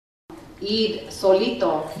ir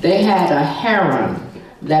solito. They had a harem.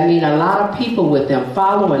 That means a lot of people with them,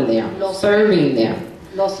 following them, serving them.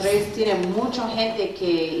 Los reyes tienen mucha gente que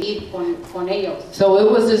ir con ellos. So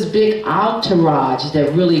it was this big entourage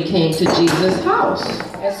that really came to Jesus' house.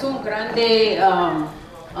 Es un grande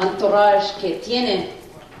entourage que tiene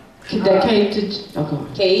That came to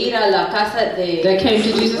que ir a la casa de. That came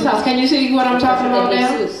to Jesus' house. Can you see what I'm talking about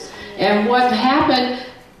now? And what happened?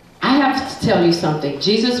 I have to tell you something.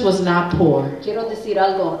 Jesus was not poor. Quiero decir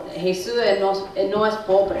algo. Jesús no es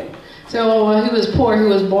pobre. So he was poor. He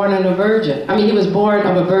was born in a virgin. I mean, he was born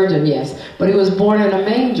of a virgin, yes, but he was born in a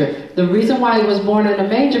manger. The reason why he was born in a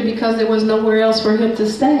manger because there was nowhere else for him to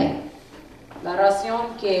stay. La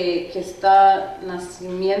razón que está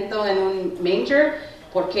nacimiento en un manger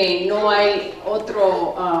porque no hay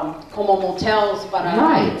otro como motels para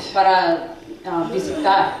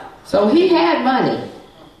visitar. So he had money.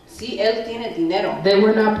 Sí, él tiene dinero. They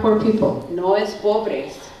were not poor people. No es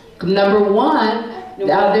pobres. Number one,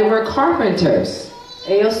 they were carpenters.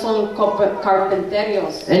 Ellos son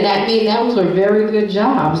carpinteros. And that means those were very good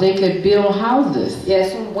jobs. They could build houses. Y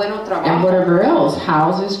es un bueno trabajo. And whatever else,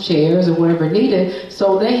 houses, chairs, or whatever needed.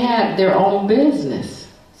 So they had their own business.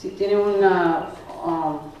 Si tiene una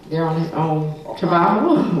their own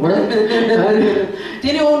trabajo.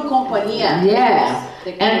 Tiene una compañía. Yeah.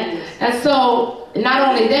 And so not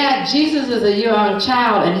only that, Jesus is a young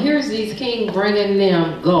child, and here's these kings bringing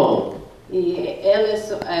them gold,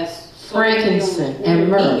 frankincense, and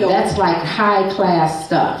myrrh. That's like high class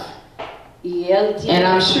stuff. And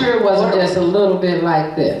I'm sure it wasn't just a little bit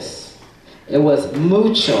like this. It was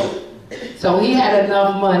mucho. So he had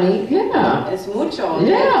enough money. Yeah. It's mucho.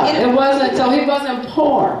 Yeah. It wasn't. So he wasn't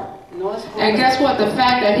poor. And guess what? The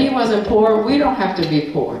fact that he wasn't poor, we don't have to be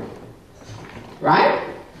poor, right?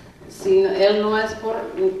 Si él no es pobre,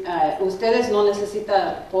 ustedes no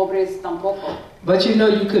necesitan pobres tampoco. But you know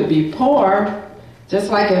you could be poor, just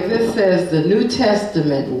like if this says the New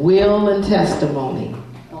Testament, will and testimony.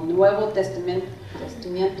 El Nuevo Testamento.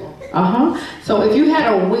 So if you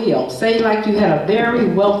had a will, say like you had a very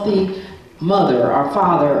wealthy mother or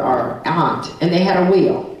father or aunt, and they had a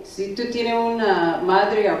will. Si tú tienes una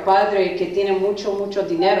madre o padre que tiene mucho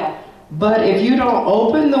dinero. But if you don't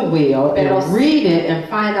open the will and read it and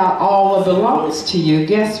find out all what belongs to you,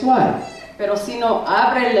 guess what? Pero si no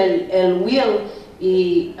abre el will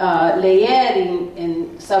y leer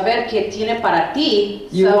y saber qué tiene para ti,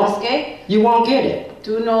 ¿sabes qué? You won't get it.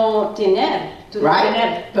 Tú no tienes.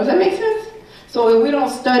 Right? Does that make sense? So if we don't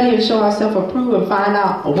study and show ourselves approved and find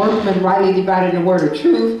out a workman rightly dividing the word of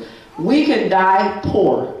truth, we can die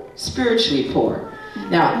poor, spiritually poor.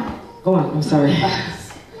 Now, go on, I'm sorry.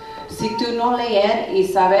 Si tú no leer y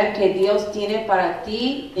saber que Dios tiene para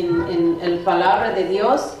ti en el palabra de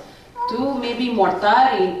Dios, tú maybe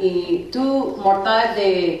mortal y tú mortal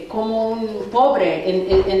de como un pobre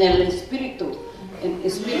en el espíritu,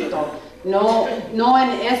 no en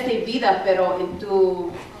esta vida, pero en tu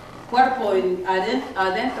cuerpo,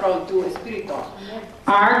 adentro tu espíritu.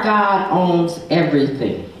 Our God owns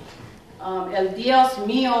everything. El Dios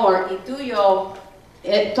mío y tuyo,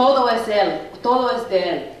 todo es de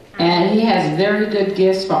él. And he has very good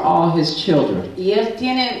gifts for all his children. Y él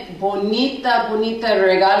tiene bonita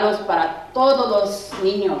regalos para todos los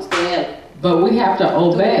niños de él. But we have to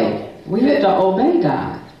obey. We have to obey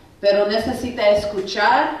God. Pero necesita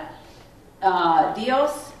escuchar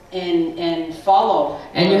Dios and follow.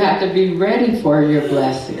 And you have to be ready for your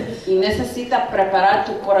blessings. Y necesita preparar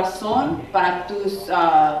tu corazón para tus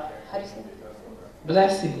how do you say?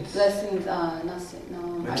 Blessings. Blessings.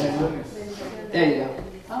 There you go.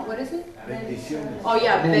 Oh, what is it? Bendiciones. Oh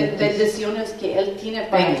yeah, bendiciones que él tiene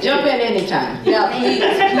para ti. Jump in anytime. Yeah,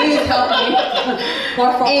 please help me.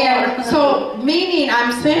 Por favor. And so, meaning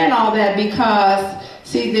I'm saying all that because,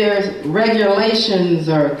 see, there's regulations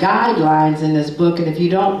or guidelines in this book, and if you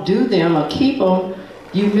don't do them or keep them,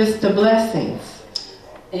 you miss the blessings.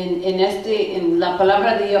 En la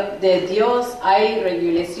palabra de Dios hay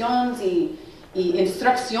regulaciones y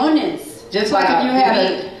instrucciones. Just like if you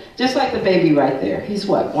had just like the baby right there. He's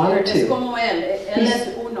what, 1 or 2? Es como él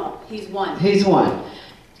es uno. He's one. He's one.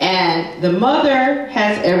 And the mother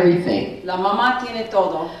has everything. La mamá tiene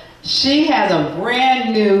todo. She has a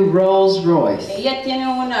brand new Rolls Royce. Ella tiene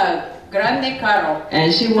una grande carro.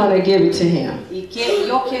 And she want to give it to him. Y que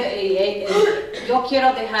yo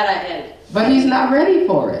quiero dejar a él. But he's not ready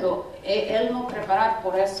for it. Él no prepara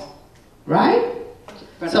por eso. Right?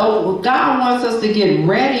 So God wants us to get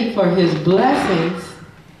ready for his blessings.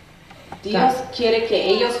 Dios quiere que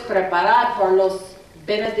ellos preparar por los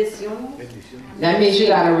bendiciones. That means you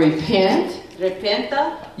got to repent.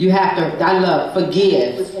 Repenta. You have to,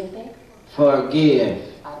 forgive. Forgive.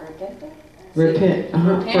 Repent.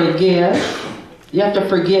 Repent. Forgive. You have to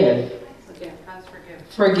forgive.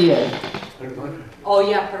 Forgive. Oh,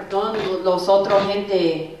 yeah, perdón los otros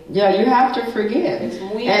gente. Yeah, you have to forgive.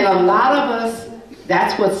 And a lot of us,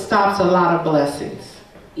 that's what stops a lot of blessings.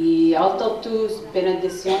 Y alto tus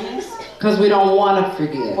bendiciones. Because we don't want to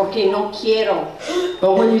forgive. Porque no quiero.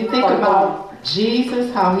 But when you think about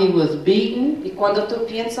Jesus, how he was beaten, y cuando tú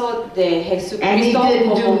piensas de Jesucristo, and he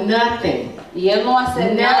didn't do nothing. Y él no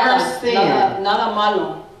hace nada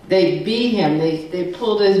malo. They beat him. They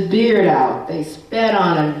pulled his beard out. They spat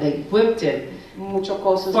on him. They whipped him.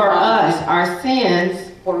 For us, our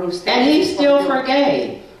sins, and he still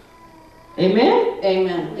forgave. Amen?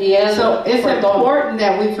 Amen. So it's important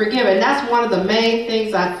that we forgive. And that's one of the main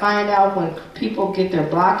things I find out when people get their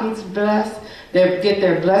blockings blessed, get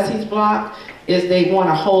their blessings blocked, is they want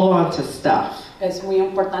to hold on to stuff. Es muy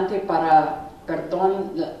importante para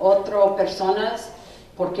perdón de otras personas,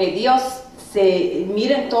 porque Dios se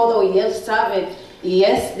mira en todo y Él sabe, y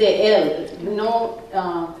es de Él. No,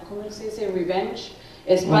 ¿cómo se dice? Revenge.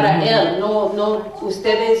 Es para Él, no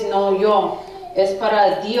ustedes, no yo. Es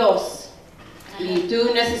para Dios. Y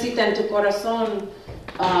tú necesitas en tu corazón,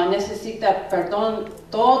 necesita perdón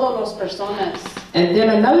todas las personas. And then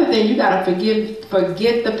another thing, you gotta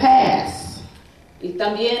forget the past. Y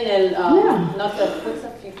también el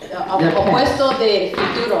opuesto de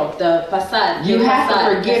futuro, de pasado. You have to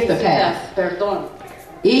forget the past. Perdón.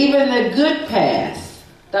 Even the good past.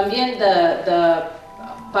 También the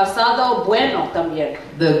pasado bueno también.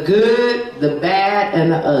 The good, the bad,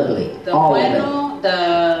 and the ugly. The bueno,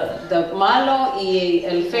 the malo y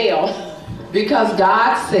el feo. Because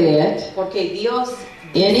God said, porque Dios,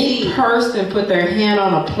 any person put their hand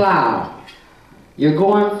on a plow, you're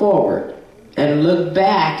going forward, and look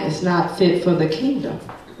back is not fit for the kingdom.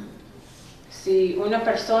 Si una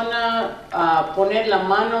persona poner la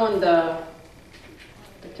mano en the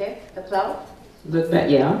plow. Look back,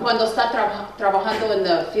 yeah. Cuando está trabajando en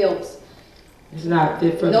the fields. It's not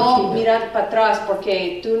fit for the no kingdom. Mirar para atrás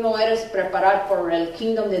porque tú no eres preparado por el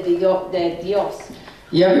kingdom de Dios.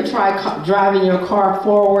 You ever try driving your car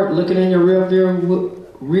forward, looking in your rear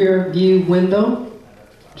view window?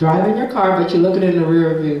 Driving your car, but you're looking in the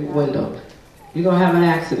rear view window. You're going to have an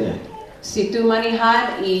accident. Si tú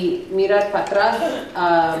manejar y mirar para atrás,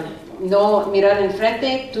 no mirar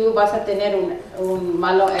enfrente, tú vas a tener un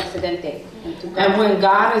malo accidente. And when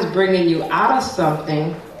God is bringing you out of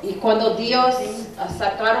something, y cuando Dios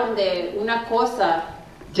sacaron de una cosa,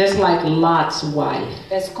 just like Lot's wife,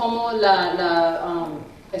 es como la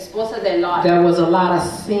esposa de Lot. There was a lot of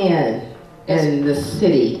sin in the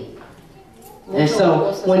city. And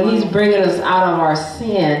so when he's bringing us out of our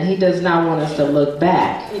sin, he does not want us to look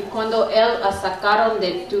back. Y cuando él sacaron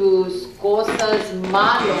de tus cosas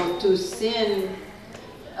malas, tu sin,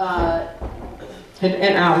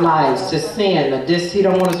 in our lives, to sin, he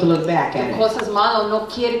don't want us to look back at it. Cosas malas, no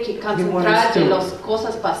quiere que concentrar de las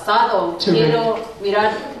cosas pasadas. Quiero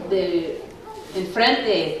mirar de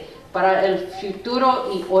enfrente para el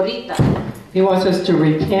futuro y ahorita. He wants us to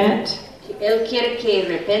repent. Él quiere que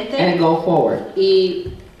repente and go forward.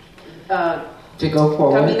 Y to go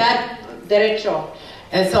forward. Caminar derecho.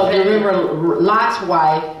 And so you remember Lot's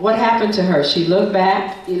wife, what happened to her? She looked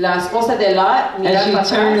back. Y la esposa de Lot, and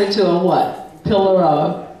she turned into a what? Pillar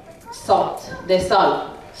of salt, de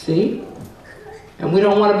sal. See? And we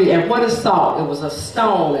don't want to be, and what is salt? It was a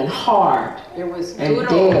stone and hard. It was and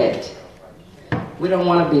duro. Dead. We don't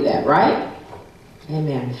want to be that, right?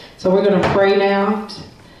 Amen. So we're going to pray now.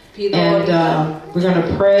 And we're going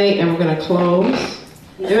to pray and we're going to close.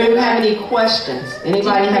 Do you have any questions?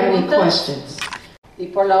 Anybody have any questions? Y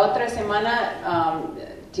por la otra semana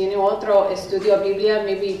tiene otro estudio Biblia,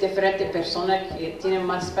 maybe diferente persona que tiene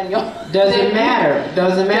más español. Doesn't matter.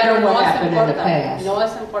 Doesn't matter what happened in the past. No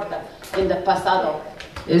es importa. In the pasado.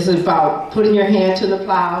 It's about putting your hand to the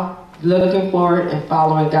plow, looking forward and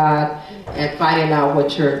following God, and finding out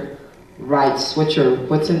what your rights,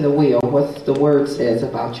 what's in the will, what the word says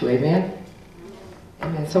about you. Amen?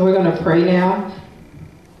 Amen. So we're going to pray now.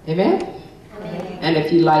 Amen? Amen. And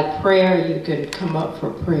if you like prayer, you can come up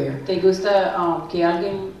for prayer. ¿Te gusta que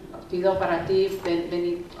alguien pido para ti?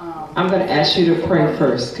 I'm going to ask you to pray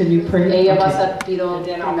first. Can you pray? Ella vas a pido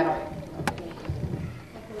primero.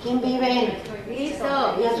 ¿Quién vive?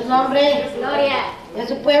 Cristo. ¿Y a su nombre? Gloria. ¿Y a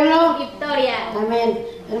su pueblo? Victoria. Amén.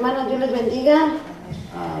 Hermanos, Dios les bendiga.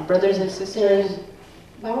 Brothers and sisters,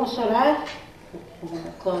 vamos a orar.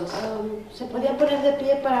 Se podía poner de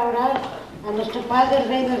pie para orar a nuestro Padre,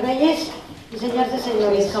 Rey de Reyes y Señor de Señores.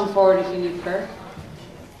 Please come forward if you need prayer.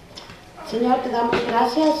 Señor, te damos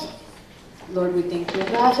gracias Lord, we thank you.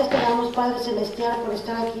 Gracias te damos, Padre Celestial, por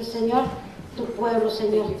estar aquí, Señor, tu pueblo,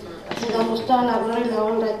 Señor. Te damos toda la gloria y la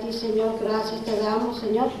honra a ti, Señor. Gracias te damos,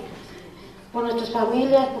 Señor, por nuestras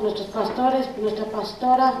familias, por nuestros pastores, por nuestra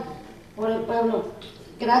pastora, por el pueblo.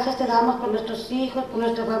 Gracias te damos por nuestros hijos, por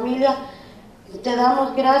nuestra familia. Te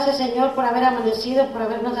damos gracias, Señor, por haber amanecido, por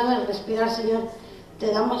habernos dado el respirar, Señor. Te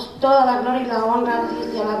damos toda la gloria y la honra a ti.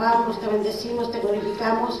 Te alabamos, te bendecimos, te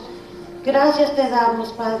glorificamos. Gracias te damos,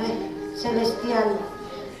 Padre Celestial.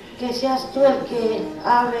 Que seas tú el que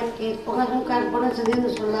hable, que pongas un carbón encendido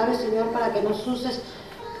en sus labios, Señor, para que nos uses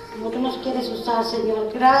como tú nos quieres usar,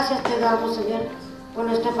 Señor. Gracias te damos, Señor, por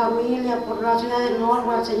nuestra familia, por la ciudad de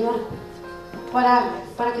Norwalk, Señor,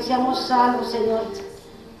 para que seamos salvos, Señor.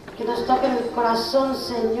 Que nos toque en el corazón,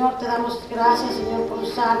 Señor. Te damos gracias, Señor, por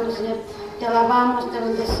usarnos, Señor. Te alabamos, te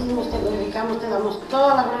bendecimos, te glorificamos, te damos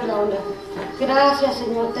toda la gloria y la honra. Gracias,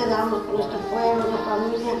 Señor, te damos por nuestro pueblo, nuestra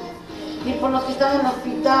familia, y por los que están en el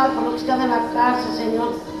hospital, por los que están en la cárcel,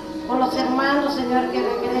 Señor, por los hermanos, Señor, que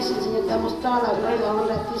regresen, Señor. Te damos toda la gloria y la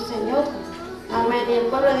honra a ti, Señor. Amén. Y el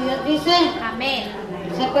pueblo de Dios dice: amén.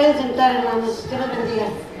 Se pueden sentar, hermanos. Dios los bendiga.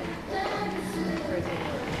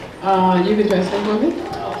 You can dress them for me?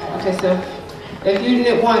 Okay, so if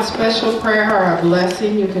you want special prayer or a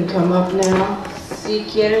blessing, you can come up now. Si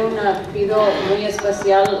quiere una pido muy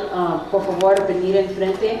especial, por favor, venir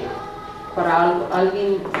enfrente. Para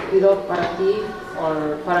alguien pido para ti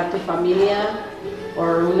o para tu familia o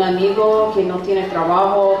un amigo que no tiene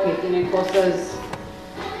trabajo, que tiene cosas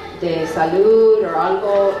de salud o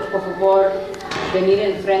algo, por favor, venir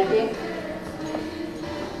enfrente.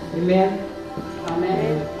 Amen.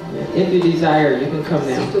 Amén. If you desire, you can come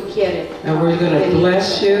Si now. tú quieres. And we're going to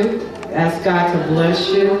bless you. Ask God to bless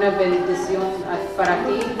you Una bendición para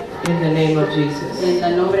ti. in the name of Jesus. En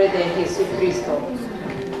el nombre de Jesucristo.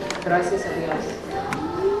 Gracias a Dios.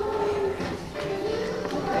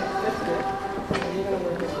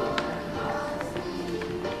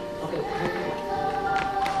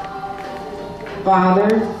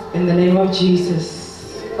 Father, in the name of Jesus,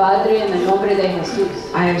 Padre, en el nombre de Jesús,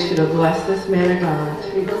 I ask you to bless this man of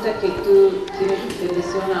God. pregunta que tú tienes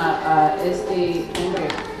bendición a este hombre.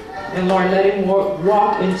 And Lord, let him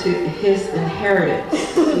walk into his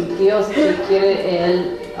inheritance. Y Dios que quiere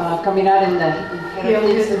él caminar en la Heal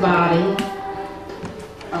his body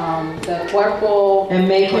del cuerpo, and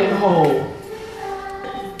make him whole.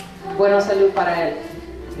 buena salud para él.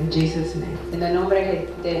 In Jesus' name. En el nombre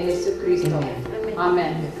de Jesucristo. Amen.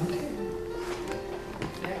 Amén.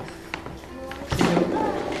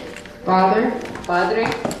 Father, Padre,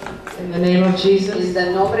 in the name of Jesus, en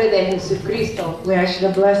el nombre de Jesucristo, we ask you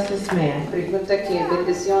to bless this man. pregunta que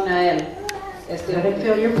bendición a él. Let him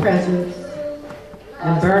feel your presence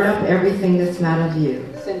and burn up everything that's not of you.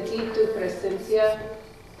 Sentir tu presencia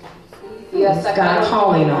y He's got a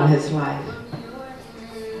calling on his life.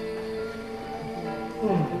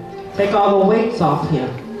 Take all the weights off him.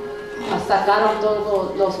 sacaron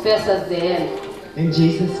todos los pesas de él. In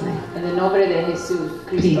Jesus' name. En el nombre de Jesús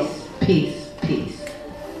Cristo. Peace, peace,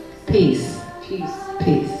 peace, peace, Peace.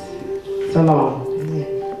 peace. Shalom. Amen.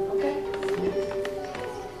 Okay.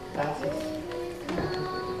 Gracias.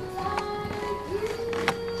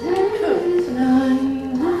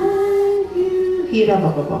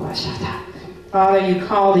 Father, you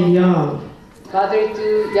call the young. Padre,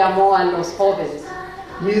 tú llamó a los jóvenes.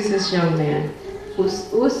 Use this young man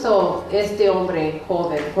Uso este hombre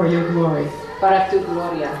joven for your glory. para tu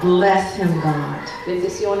gloria. Bless him, God.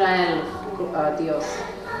 Bendición a él, Dios.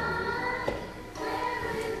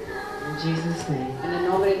 In Jesus' name. En el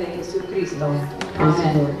nombre de Jesucristo. Praise the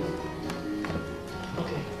Amén. Lord.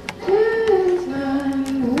 Okay. There's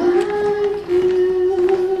none like you.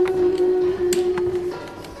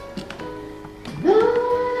 No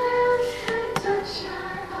one else can touch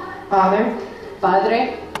our heart. Father,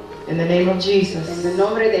 Padre, in the name of en Jesus, el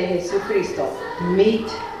nombre de Jesucristo, meet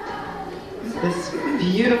this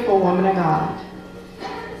beautiful woman of God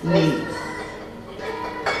needs.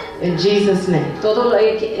 In Jesus' name. todo lo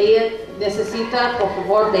que ella necesita, por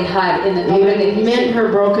favor, dejar en el nombre de Even mend Jesús. her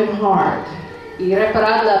broken heart, Y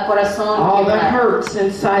reparar el corazón, all the quebrado. hurts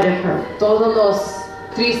inside of her. Todos los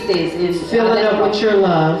tristes en Fill it up adentro. with your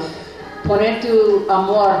love. Poner tu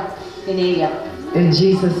amor en ella. In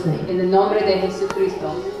Jesus' name. En el nombre de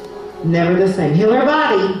Jesucristo. Never the same. Heal her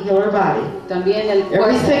body. Heal her body. También el Every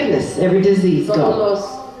cuerpo. sickness, every disease, Todos go. los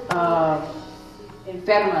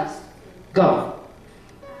enfermas. Go.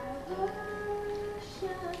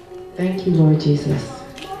 Thank you, Lord Jesus.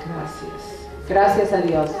 Gracias. Gracias a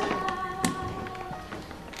Dios.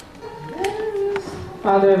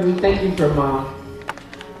 Father, we thank you for Mom.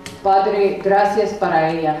 Padre, gracias para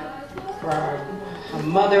ella. for our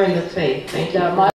mother in the faith. Thank you.